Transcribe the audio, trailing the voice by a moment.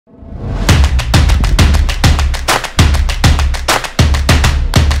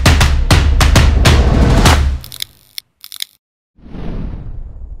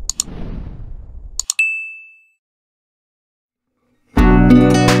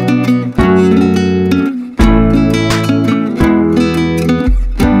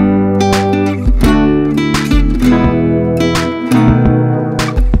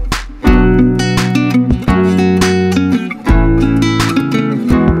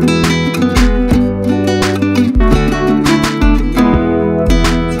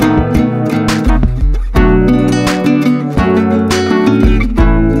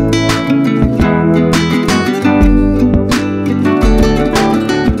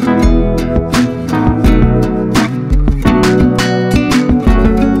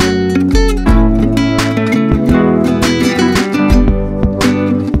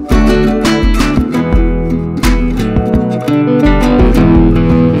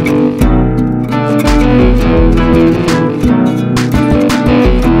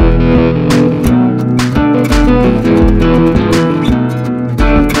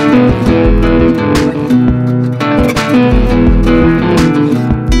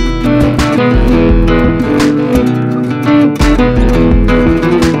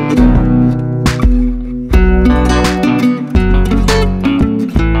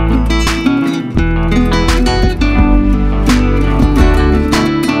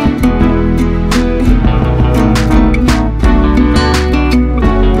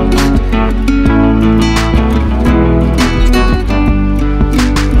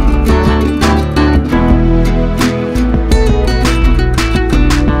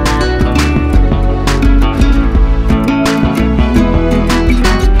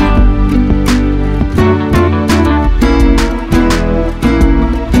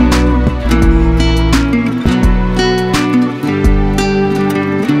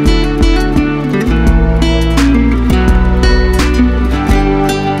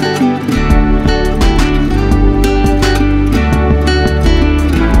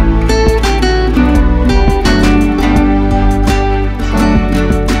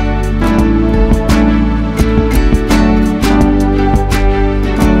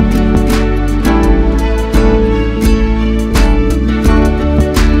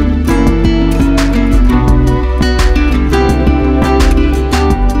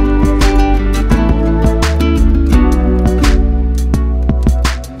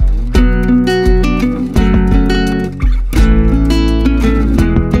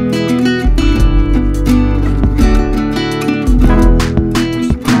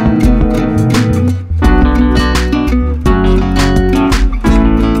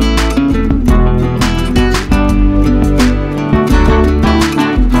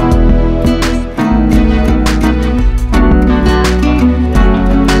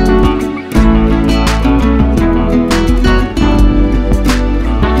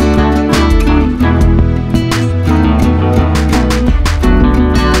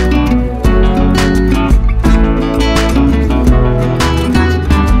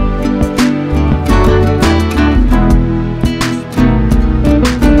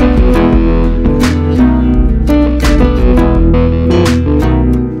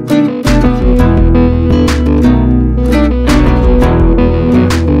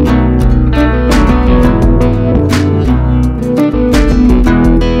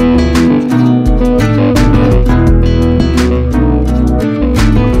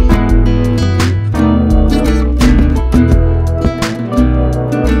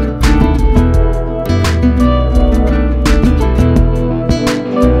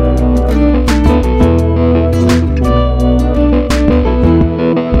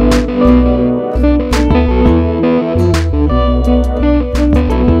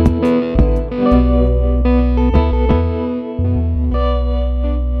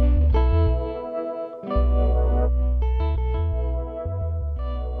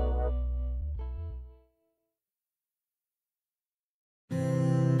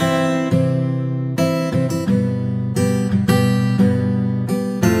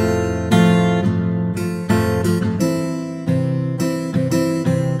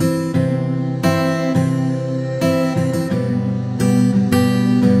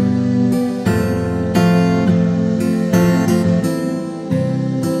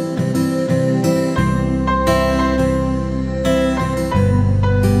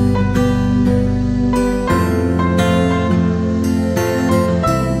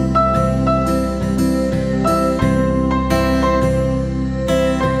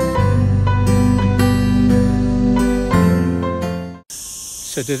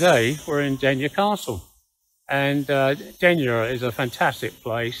so today we're in Denia Castle, and Denia is a fantastic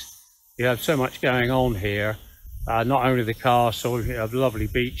place. You have so much going on here. Not only the castle, you have lovely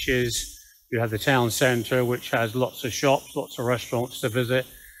beaches, you have the town centre which has lots of shops, lots of restaurants to visit.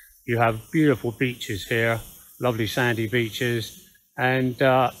 You have beautiful beaches here, lovely sandy beaches, and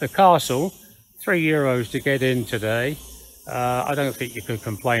the castle, €3 to get in today. I don't think you could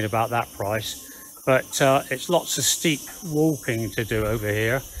complain about that price, but it's lots of steep walking to do over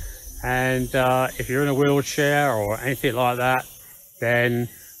here, and if you're in a wheelchair or anything like that, then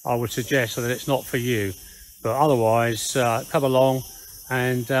I would suggest that it's not for you. But otherwise, come along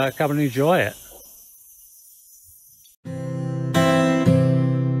and come and enjoy it.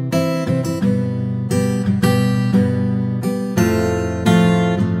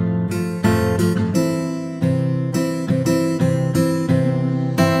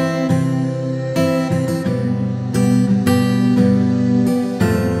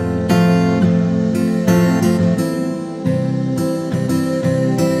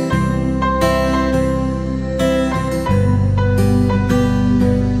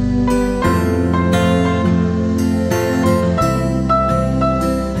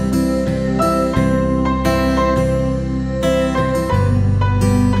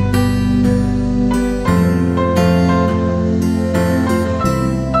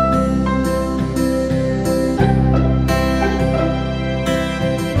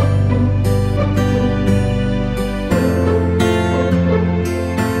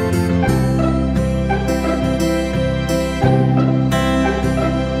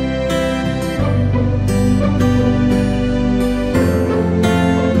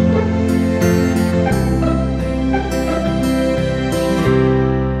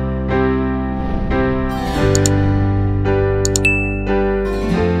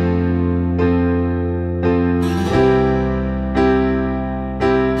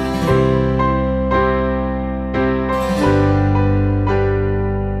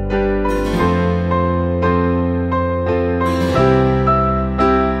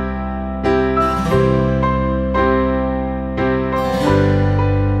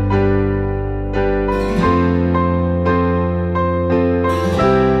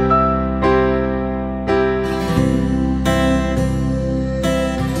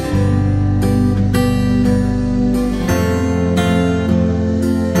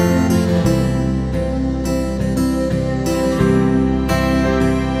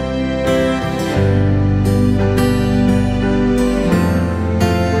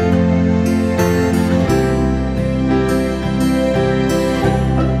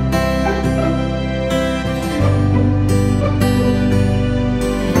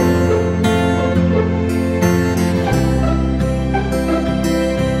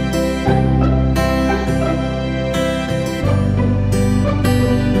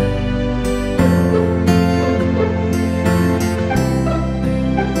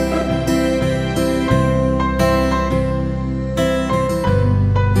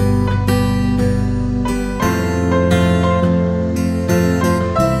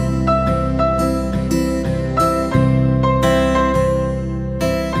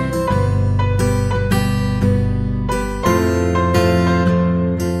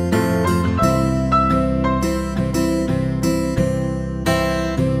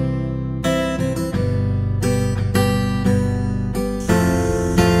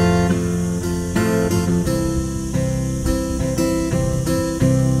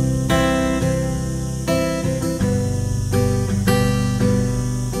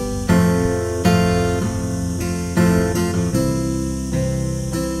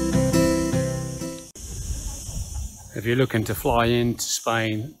 If you're looking to fly into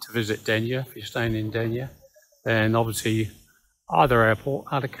Spain to visit Denia, if you're staying in Denia, then obviously either airport,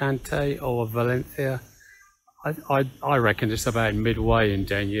 Alicante or Valencia. I reckon it's about midway in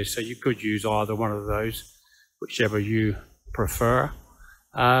Denia, so you could use either one of those, whichever you prefer.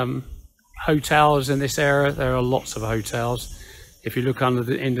 Hotels in this area, there are lots of hotels. If you look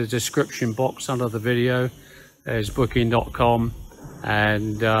in the description box under the video, there's booking.com,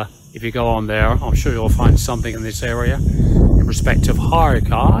 and if you go on there, I'm sure you'll find something in this area in respect of hire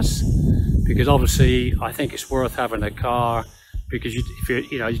cars, because obviously I think it's worth having a car, because you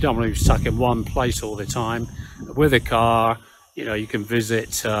don't want to be stuck in one place all the time. With a car, you can visit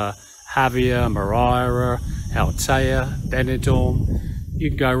Javier, Maria, Altea, Benidorm. You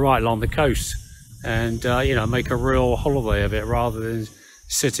can go right along the coast and make a real holiday of it rather than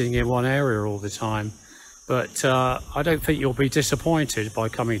sitting in one area all the time. But I don't think you'll be disappointed by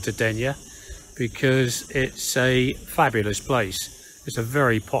coming to Denia, because it's a fabulous place. It's a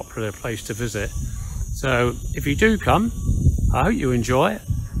very popular place to visit. So if you do come, I hope you enjoy it.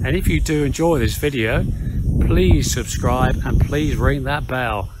 And if you do enjoy this video, please subscribe and please ring that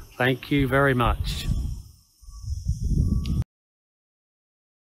bell. Thank you very much.